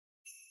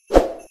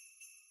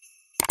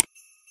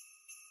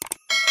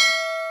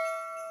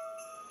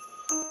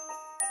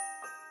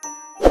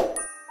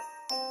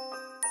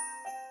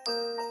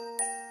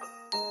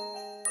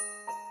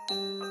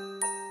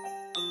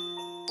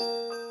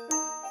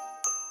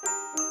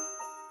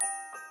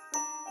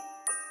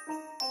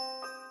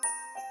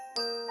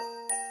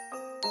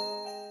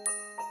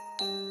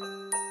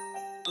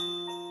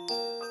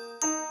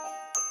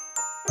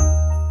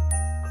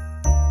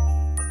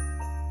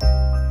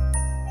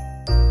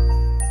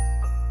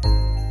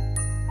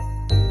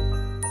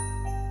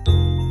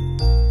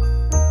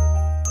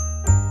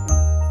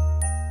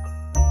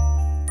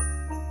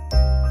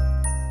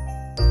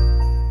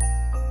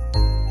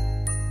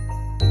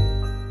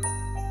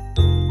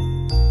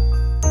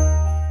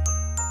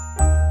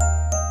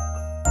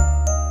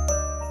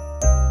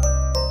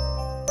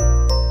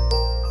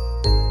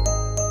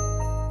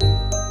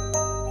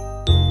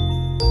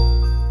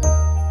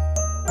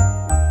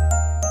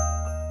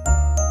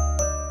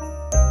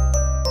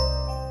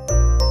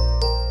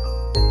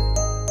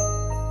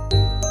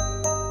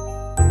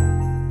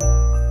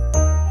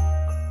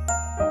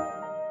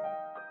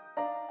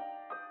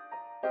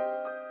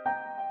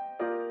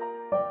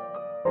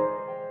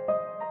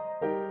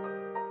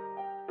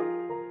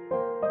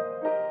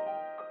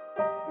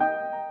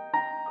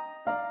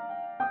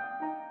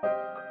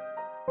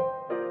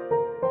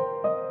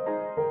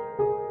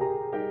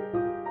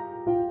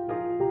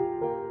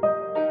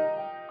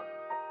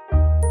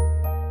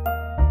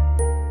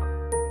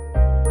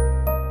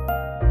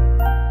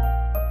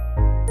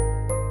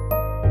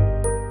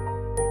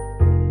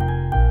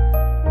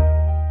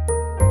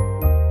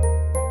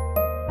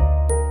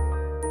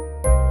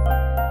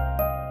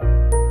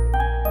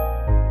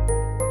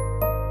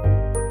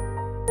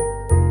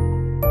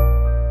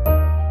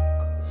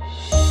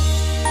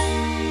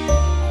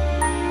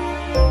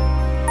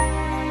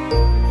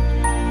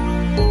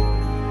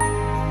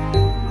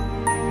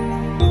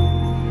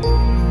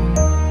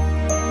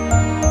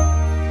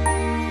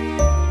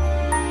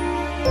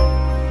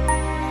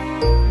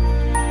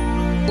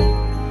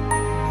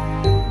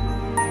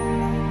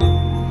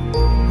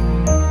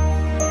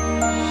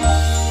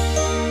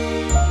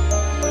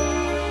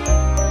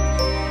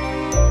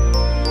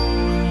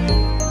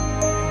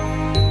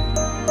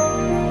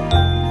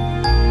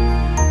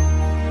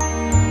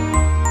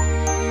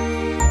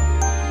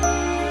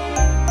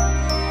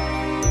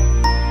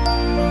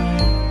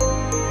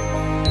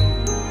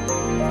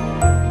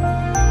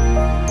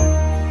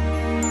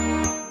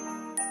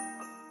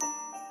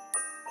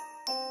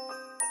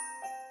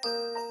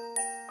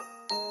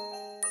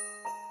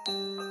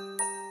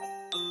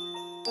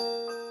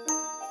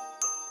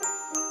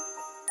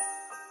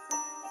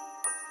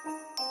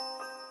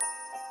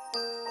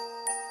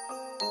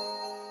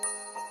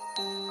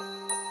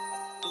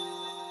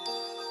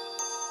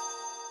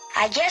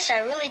I guess I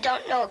really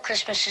don't know what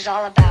Christmas is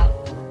all about.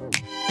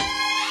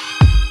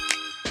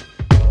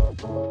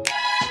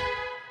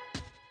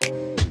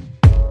 Isn't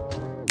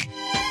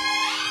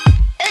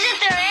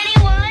there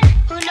anyone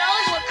who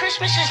knows what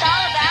Christmas is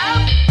all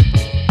about?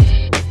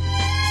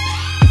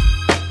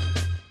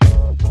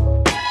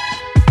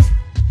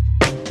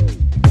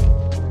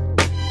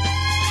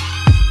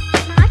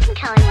 I can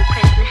tell you what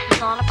Christmas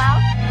is all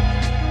about.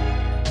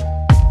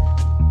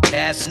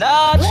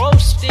 Chestnuts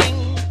roasting,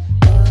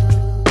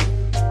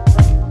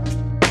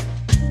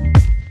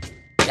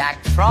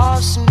 Jack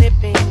Frost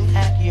nipping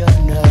at your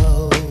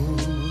nose.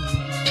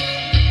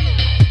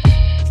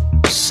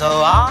 So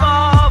I'm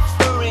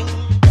offering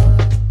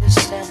this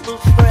simple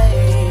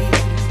phrase.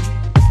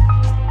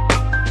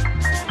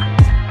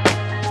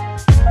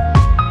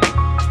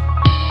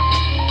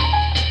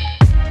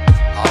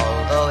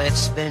 Although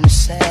it's been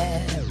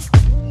said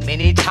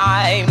many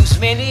times,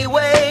 many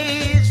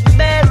ways,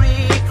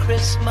 Merry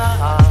Christmas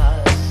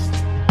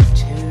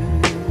to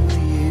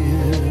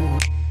you.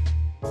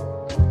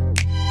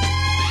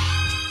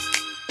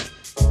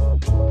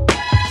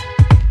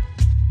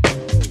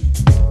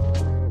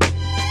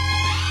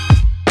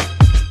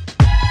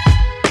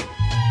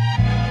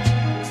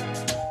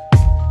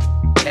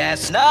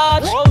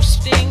 Chestnuts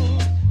roasting,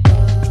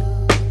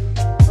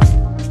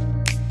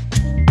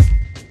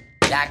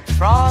 Jack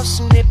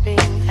Frost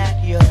nipping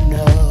at your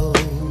nose.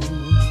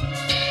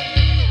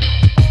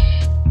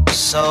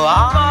 So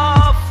I'm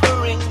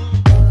offering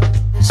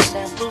this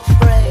simple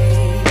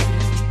phrase.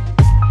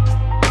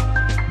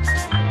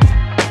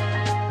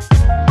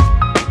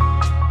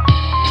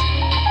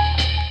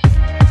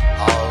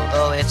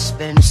 Although it's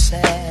been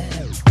said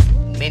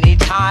many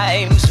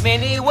times,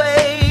 many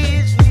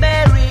ways,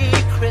 Merry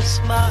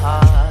Christmas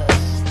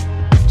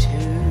to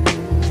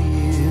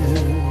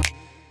you.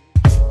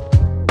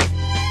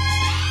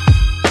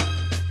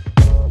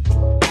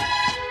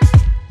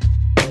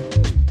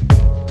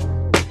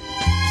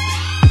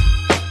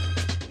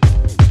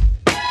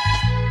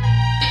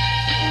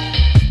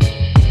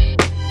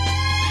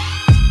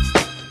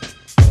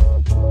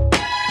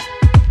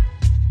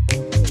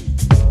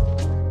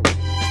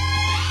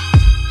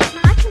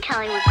 I can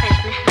tell you what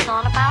Christmas is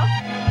all about.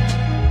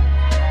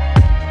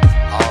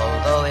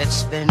 Although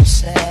it's been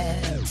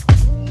said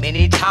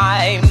many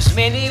times,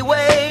 many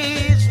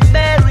ways,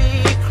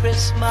 Merry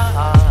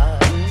Christmas.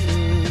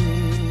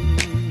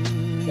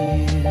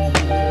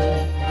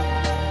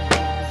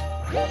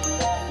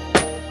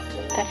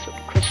 That's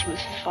what Christmas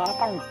is all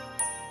about.